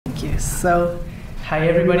Thank you. So, hi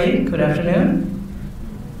everybody, good afternoon.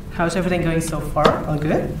 How's everything going so far? All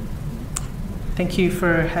good? Thank you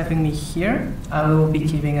for having me here. I will be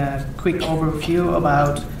giving a quick overview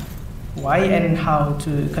about why and how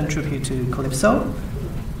to contribute to Calypso.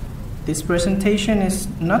 This presentation is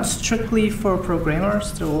not strictly for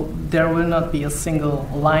programmers, so there will not be a single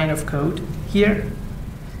line of code here,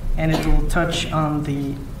 and it will touch on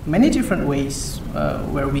the many different ways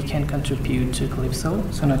where we can contribute to Calypso,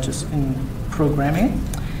 so not just in programming.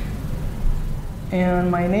 And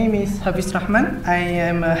my name is Hafiz Rahman. I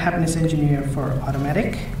am a happiness engineer for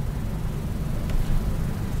Automattic.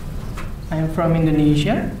 I am from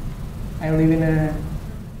Indonesia. I live in a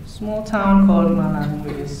small town called Malang,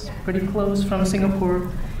 which is pretty close from Singapore.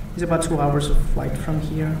 It's about 2 hours of flight from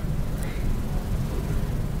here.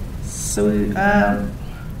 So,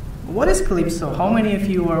 what is Calypso? How many of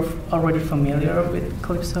you are already familiar with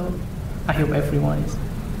Calypso? I hope everyone is.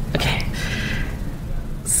 Okay.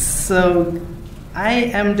 So,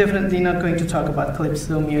 I am definitely not going to talk about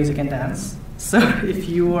Calypso music and dance. So, if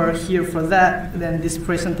you are here for that, then this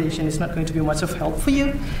presentation is not going to be much of help for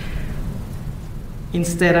you.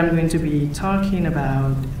 Instead, I'm going to be talking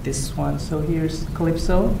about this one. So, here's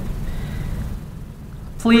Calypso.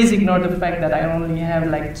 Please ignore the fact that I only have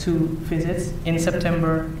like 2 visits in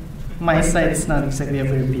September. My site is not exactly a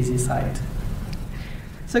very busy site.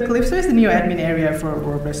 So Calypso is the new admin area for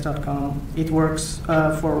WordPress.com. It works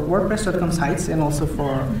for WordPress.com sites and also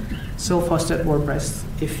for self-hosted WordPress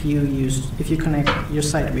if you connect your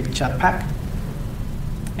site with Jetpack.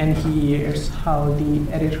 And here's how the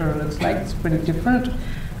editor looks like. It's pretty different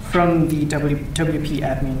from the WP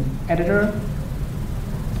admin editor.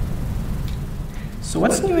 So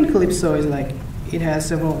what's new in Calypso is like it has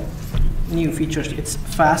several new features. It's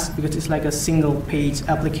fast because it's like a single page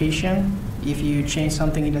application. If you change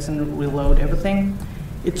something, it doesn't reload everything.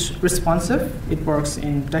 It's responsive. It works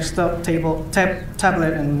in desktop,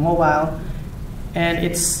 tablet, and mobile. And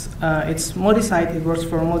it's multi-site. It works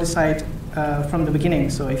for multi-site from the beginning.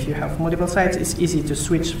 So if you have multiple sites, it's easy to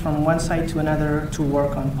switch from one site to another to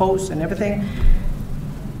work on posts and everything.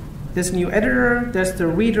 There's new editor. There's the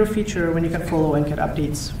reader feature when you can follow and get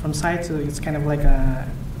updates from sites. So it's kind of like a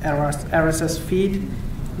RSS feed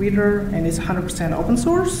reader, and it's 100% open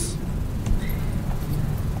source.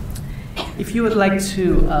 If you would like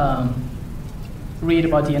to read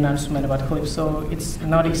about the announcement about Calypso, it's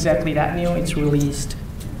not exactly that new. It's released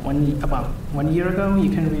about 1 year ago. You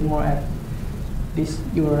can read more at this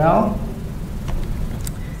URL.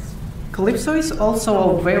 Calypso is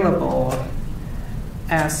also available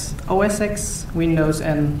as OS X, Windows,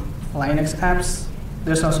 and Linux apps.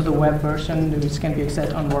 There's also the web version, which can be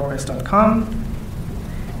accessed on WordPress.com.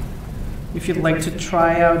 If you'd like to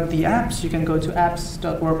try out the apps, you can go to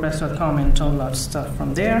apps.wordpress.com and download stuff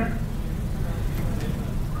from there.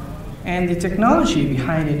 And the technology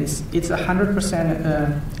behind it is it's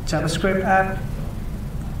 100% JavaScript app.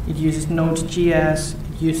 It uses Node.js,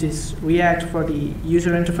 it uses React for the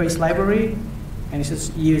user interface library, and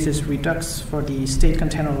it uses Redux for the state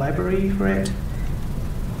container library for it.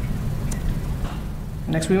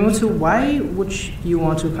 Next, we move to why would you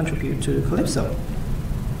want to contribute to Calypso?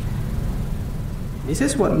 This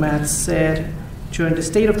is what Matt said during the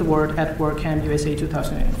State of the Word at WordCamp USA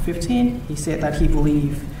 2015. He said that he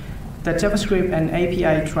believed that JavaScript and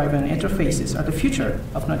API-driven interfaces are the future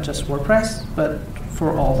of not just WordPress, but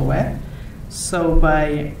for all the web. So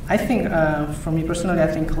I think, for me personally, I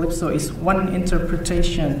think Calypso is one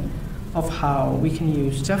interpretation of how we can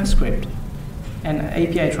use JavaScript and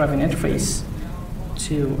API-driven interface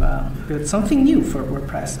to build something new for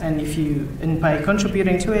WordPress. And by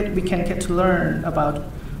contributing to it, we can get to learn about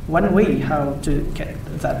one way how to get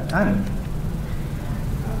that done.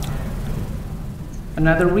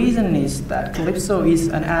 Another reason is that Calypso is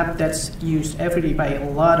an app that's used every day by a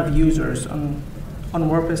lot of users. On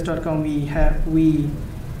WordPress.com,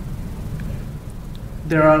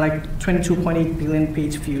 there are like 22.8 billion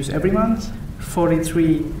page views every month,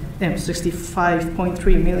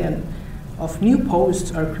 65.3 million of new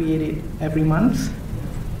posts are created every month.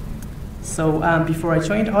 So before I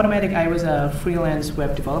joined Automattic, I was a freelance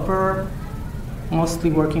web developer, mostly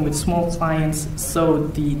working with small clients. So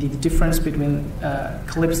the difference between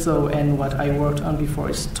Calypso and what I worked on before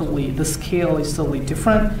is the scale is totally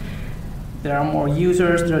different. There are more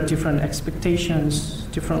users, there are different expectations,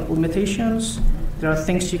 different limitations. There are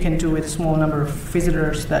things you can do with a small number of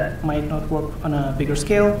visitors that might not work on a bigger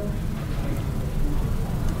scale.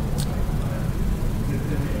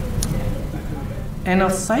 And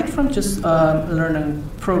aside from just learning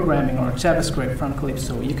programming or JavaScript from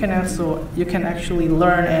Calypso, you can actually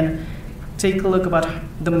learn and take a look about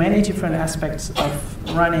the many different aspects of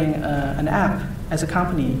running an app as a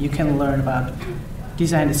company. You can learn about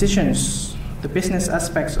design decisions, the business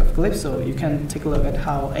aspects of Calypso. You can take a look at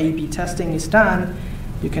how A/B testing is done.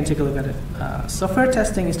 You can take a look at it. Software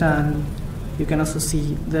testing is done. You can also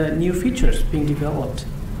see the new features being developed.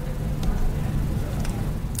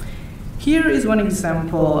 Here is one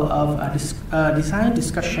example of a design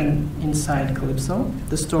discussion inside Calypso.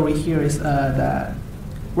 The story here is that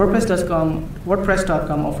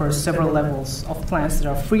WordPress.com offers several levels of plans.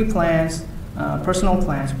 There are free plans, personal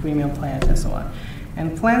plans, premium plans, and so on.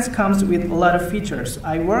 And plans comes with a lot of features.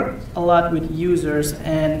 I work a lot with users,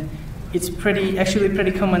 and it's actually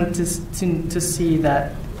pretty common to see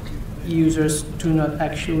that users do not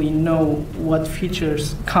actually know what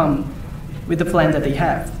features come with the plan that they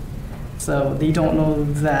have. So they don't know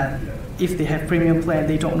that if they have premium plan,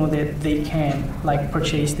 they don't know that they can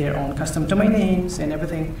purchase their own custom domain names and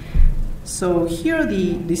everything. So here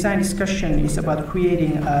the design discussion is about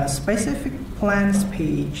creating a specific plans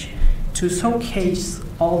page to showcase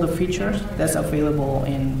all the features that's available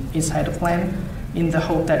inside the plan, in the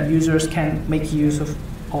hope that users can make use of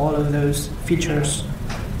all of those features.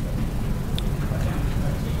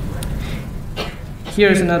 Here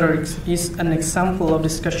is an example of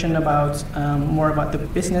discussion about more about the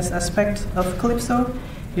business aspect of Calypso.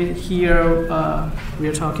 Here we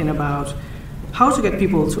are talking about how to get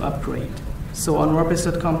people to upgrade. So on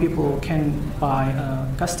WordPress.com, people can buy a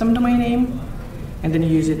custom domain name and then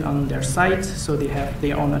use it on their site. So they have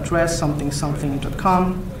their own address,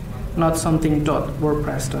 something.com, not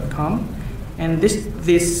something.wordpress.com. And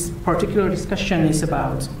this particular discussion is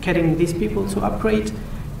about getting these people to upgrade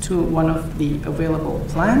to one of the available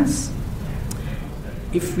plans.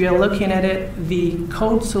 If we are looking at it, the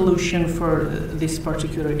code solution for this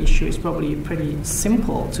particular issue is probably pretty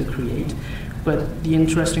simple to create, but the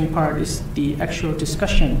interesting part is the actual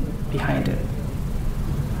discussion behind it.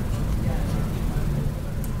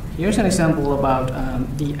 Here's an example about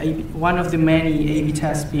one of the many A/B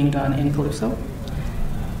tests being done in Calypso.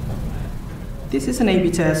 This is an A/B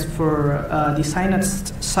test for the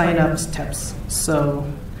sign-up steps. So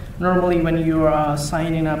normally when you are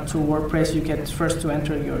signing up to WordPress, you get first to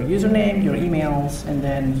enter your username, your emails, and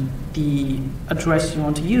then the address you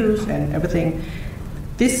want to use and everything.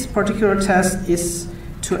 This particular test is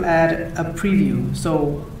to add a preview.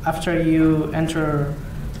 So after you enter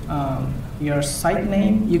your site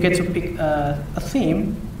name, you get to pick a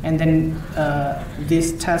theme, and then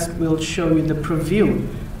this test will show you the preview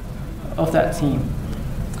of that theme.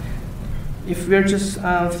 If we're just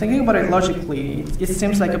thinking about it logically, it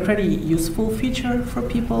seems like a pretty useful feature for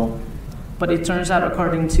people, but it turns out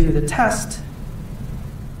according to the test,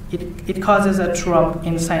 it causes a drop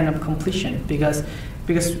in sign-up completion because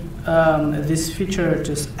this feature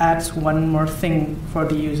just adds one more thing for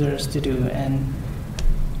the users to do. And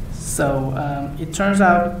so it turns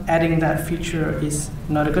out adding that feature is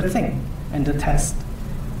not a good thing, and the test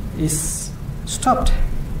is stopped.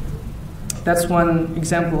 That's one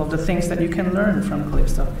example of the things that you can learn from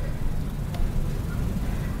Calypso.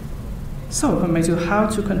 So coming back to how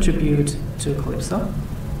to contribute to Calypso.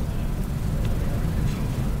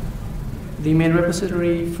 The main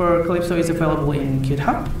repository for Calypso is available in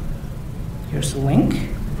GitHub. Here's a link.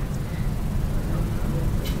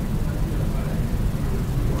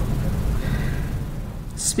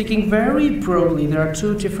 Speaking very broadly, there are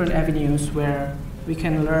two different avenues where we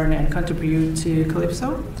can learn and contribute to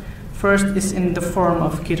Calypso. First is in the form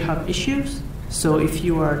of GitHub issues. So if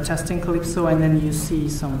you are testing Calypso and then you see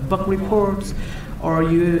some bug reports, or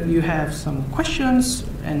you have some questions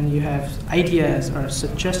and you have ideas or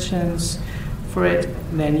suggestions for it,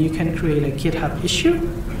 then you can create a GitHub issue.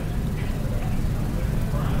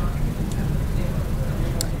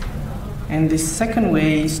 And the second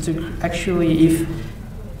way is to actually,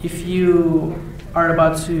 if you are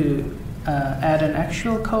about to add an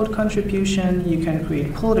actual code contribution, you can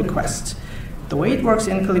create pull requests. The way it works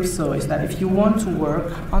in Calypso is that if you want to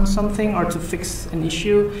work on something or to fix an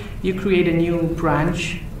issue, you create a new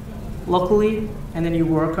branch locally, and then you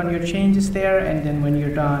work on your changes there, and then when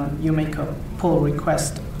you're done, you make a pull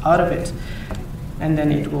request out of it. And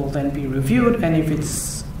then it will then be reviewed, and if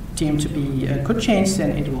it's deemed to be a good change,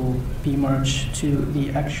 then it will be merged to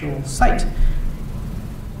the actual site.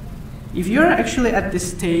 If you're actually at this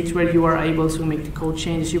stage where you are able to make the code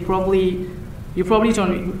changes, you probably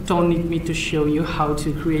don't need me to show you how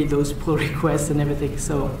to create those pull requests and everything.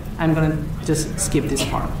 So I'm gonna just skip this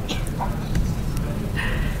part.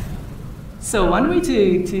 So one way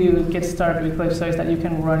to get started with Calypso is that you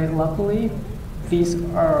can run it locally. These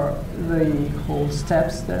are the whole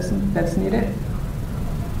steps that's needed.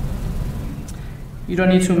 You don't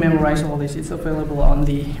need to memorize all this. It's available on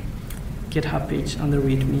the GitHub page on the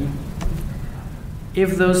README.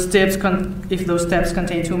 If those steps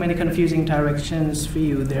contain too many confusing directions for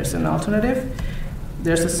you, there's an alternative.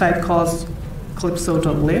 There's a site called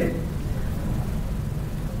Calypso.live,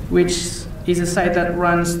 which is a site that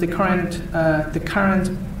runs the current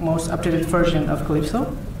most updated version of Calypso,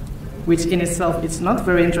 which in itself is not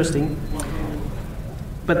very interesting.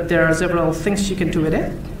 But there are several things you can do with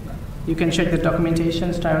it. You can check the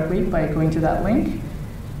documentations directly by going to that link.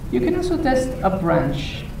 You can also test a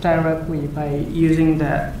branch directly by using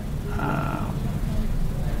that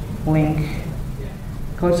link.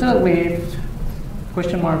 Calypso.live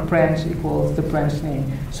 !branch equals the branch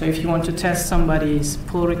name. So if you want to test somebody's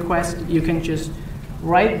pull request, you can just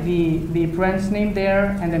write the branch name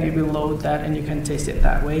there, and then it will load that, and you can test it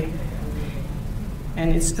that way.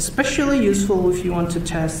 And it's especially useful if you want to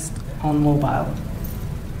test on mobile,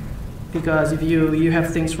 because if you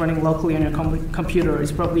have things running locally on your computer,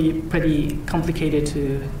 it's probably pretty complicated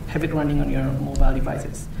to have it running on your mobile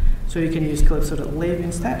devices. So you can use Calypso.live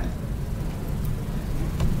instead.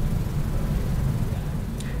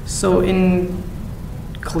 So in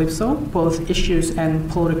Calypso, both issues and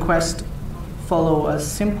pull request follow a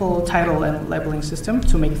simple title and labeling system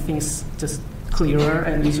to make things just clearer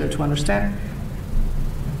and easier to understand.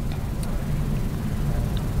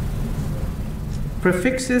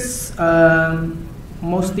 Prefixes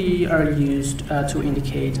mostly are used to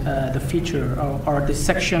indicate the feature or the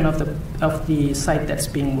section of the site that's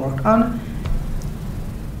being worked on.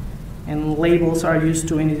 And labels are used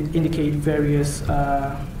to indicate various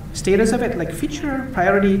status of it, like feature,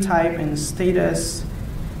 priority, type, and status.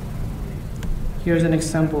 Here's an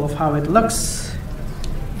example of how it looks.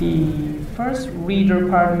 The first reader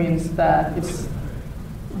part means that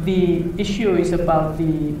the issue is about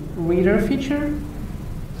the reader feature,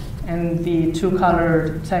 and the two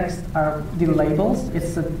colored text are the labels.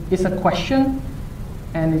 It's a question,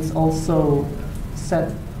 and it's also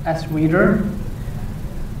set as reader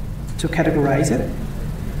to categorize it.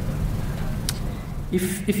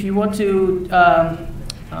 If you want to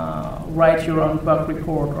write your own bug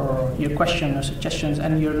report or your question or suggestions,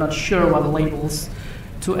 and you're not sure what labels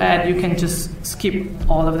to add, you can just skip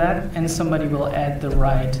all of that, and somebody will add the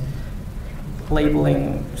right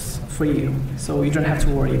labeling for you. So you don't have to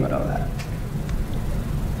worry about all that.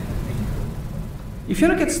 If you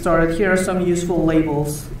want to get started, here are some useful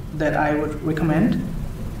labels that I would recommend.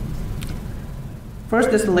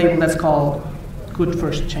 First, there's a label that's called Good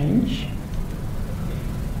First Change.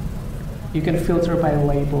 You can filter by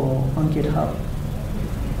label on GitHub.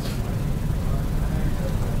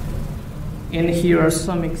 And here are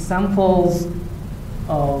some examples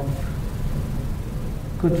of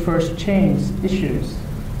Good First Change issues.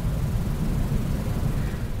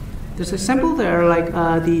 There's a sample there, like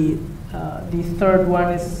the third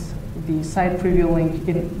one is the site preview link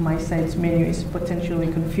in my site's menu is potentially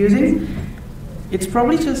confusing. It's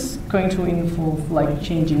probably just going to involve like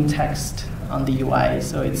changing text on the UI,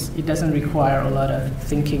 so it doesn't require a lot of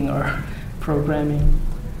thinking or programming.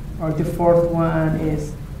 Or the fourth one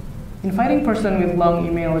is inviting person with long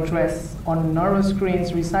email address on narrow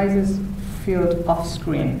screens resizes field off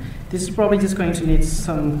screen. This is probably just going to need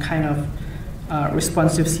some kind of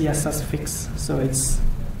responsive CSS fix. So if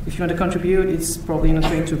you want to contribute, it's probably not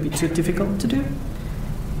going to be too difficult to do.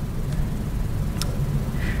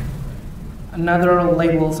 Another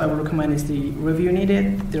labels I would recommend is the review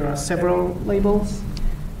needed. There are several labels.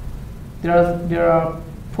 There are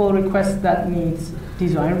pull requests that needs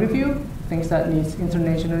design review, things that needs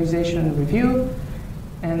internationalization review,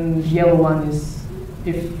 and the yellow one is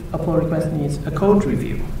if a pull request needs a code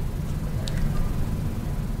review.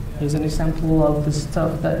 Here's an example of the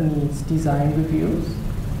stuff that needs design reviews.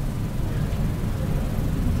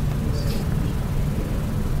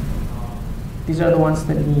 These are the ones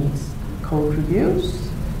that needs code reviews.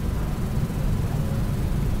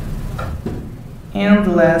 And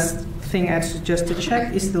the last thing I'd suggest to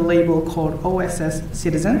check is the label called OSS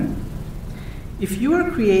Citizen. If you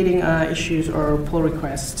are creating issues or pull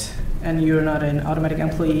requests and you're not an Automattic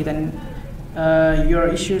employee, then your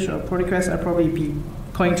issues or pull requests are probably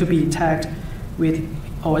going to be tagged with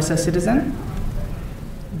OSS Citizen.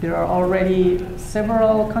 There are already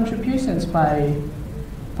several contributions by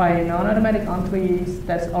non-Automattic employees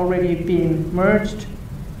that's already been merged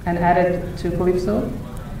and added to Calypso.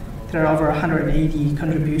 There are over 180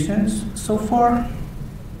 contributions so far.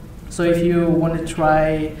 So if you want to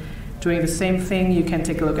try doing the same thing, you can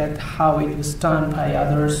take a look at how it was done by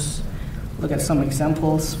others, look at some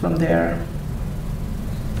examples from there.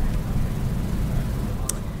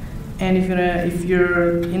 And if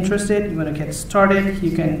you're interested, you want to get started,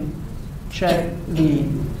 you can check the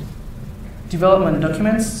development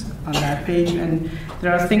documents on that page. And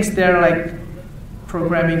there are things there like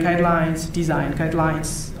programming guidelines, design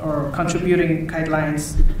guidelines, or contributing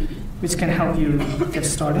guidelines, which can help you get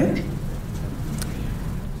started.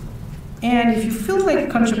 And if you feel like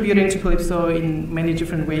contributing to Calypso in many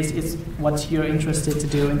different ways is what you're interested to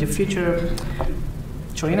do in the future,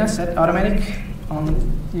 join us at Automattic.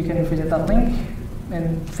 You can visit that link.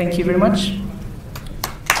 And thank you very much.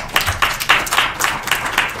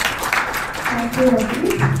 Thank you.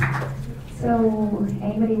 So,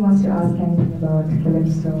 anybody wants to ask anything about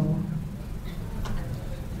Calypso?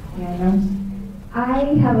 Yeah, no?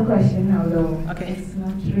 I have a question, although it's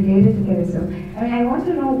not related to Calypso. I mean, I want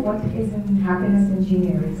to know what is an happiness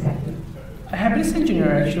engineer exactly. A happiness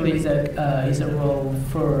engineer actually is a role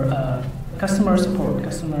for customer support.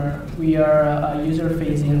 We are a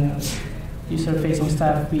user-facing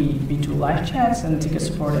staff. We do live chats and ticket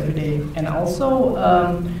support every day, and also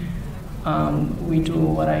we do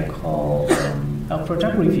what I call a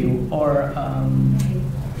product review, or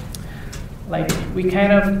like we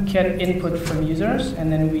kind of get input from users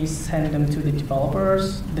and then we send them to the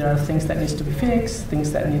developers. There are things that needs to be fixed,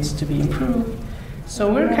 things that needs to be improved.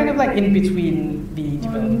 So we're kind of like in between the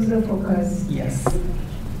developers. User focus. Yes.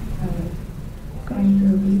 Thank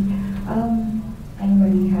you.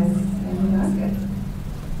 Anybody has anything to ask?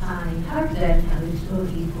 I heard that Calypso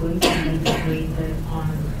is going to be integrated on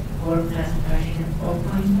WordPress version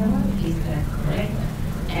 4.0. Is that correct?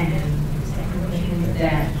 And second question is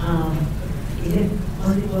that is it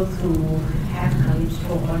possible to have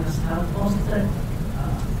Calypso on a self-hosted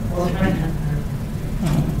WordPress?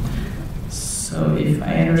 So if I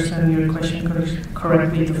understand your question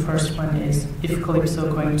correctly, the first one is if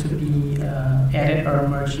Calypso going to be added or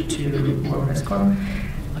merged to WordPress core.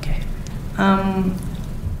 Okay.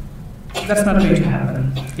 That's not going to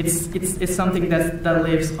happen. It's something that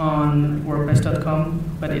lives on WordPress.com,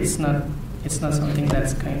 but it's not something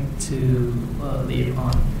that's going to live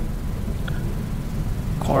on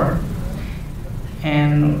core.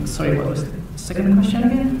 And sorry, what was the second question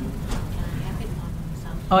again?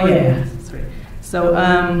 Oh yeah. Sorry. So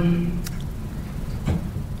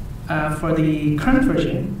for the current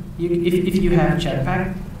version, if you have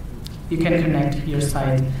Jetpack, you can connect your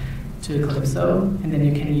site to Calypso, and then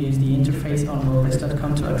you can use the interface on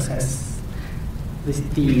WordPress.com to access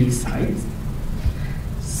the site.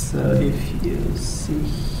 So if you see,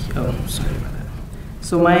 oh, sorry about that.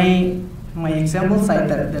 So my example site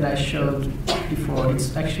that I showed before,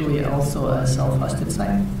 it's actually also a self-hosted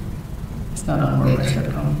site. It's not on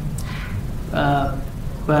WordPress.com.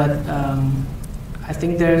 But I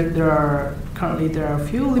think there are a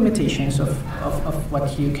few limitations of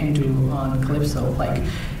what you can do on Calypso. Like,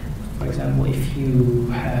 for example, if you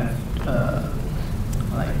have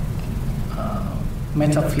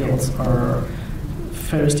meta fields or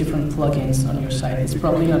various different plugins on your site, it's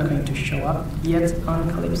probably not going to show up yet on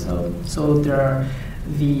Calypso. So there are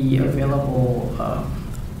the available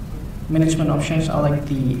management options are like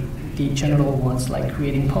the general ones, like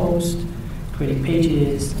creating posts, creating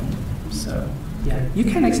pages. So yeah, you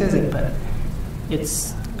can access it, but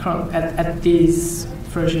it's at this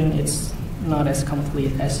version, it's not as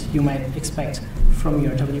complete as you might expect from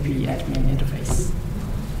your WP admin interface.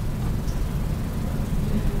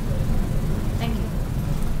 Thank you.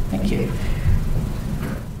 Thank you.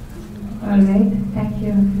 All right, thank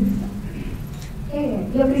you.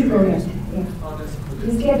 Yeah, please go ahead. Yeah.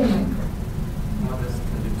 Just get the mic.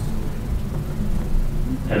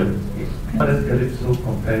 Hello. How does Calypso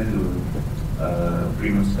compare to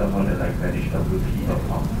premium stuff on like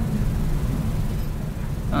managewp.com?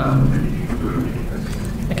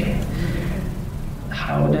 Okay.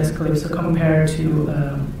 How does Calypso compare to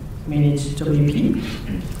managed WP?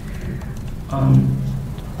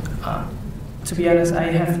 To be honest, I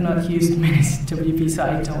have not used managed WP, so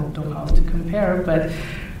I don't know how to compare. But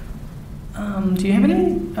do you have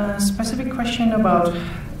any specific question about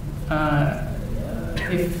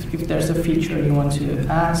if there's a feature you want to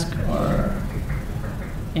ask, or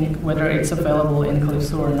whether it's available in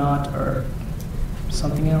Calypso or not, or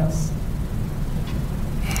something else?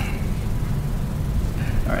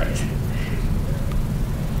 All right.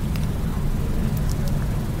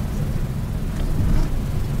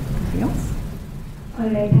 Anything else? All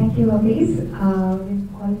right, thank you, Hafiz.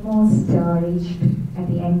 We've almost reached at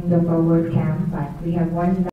the end of our WordCamp, but we have one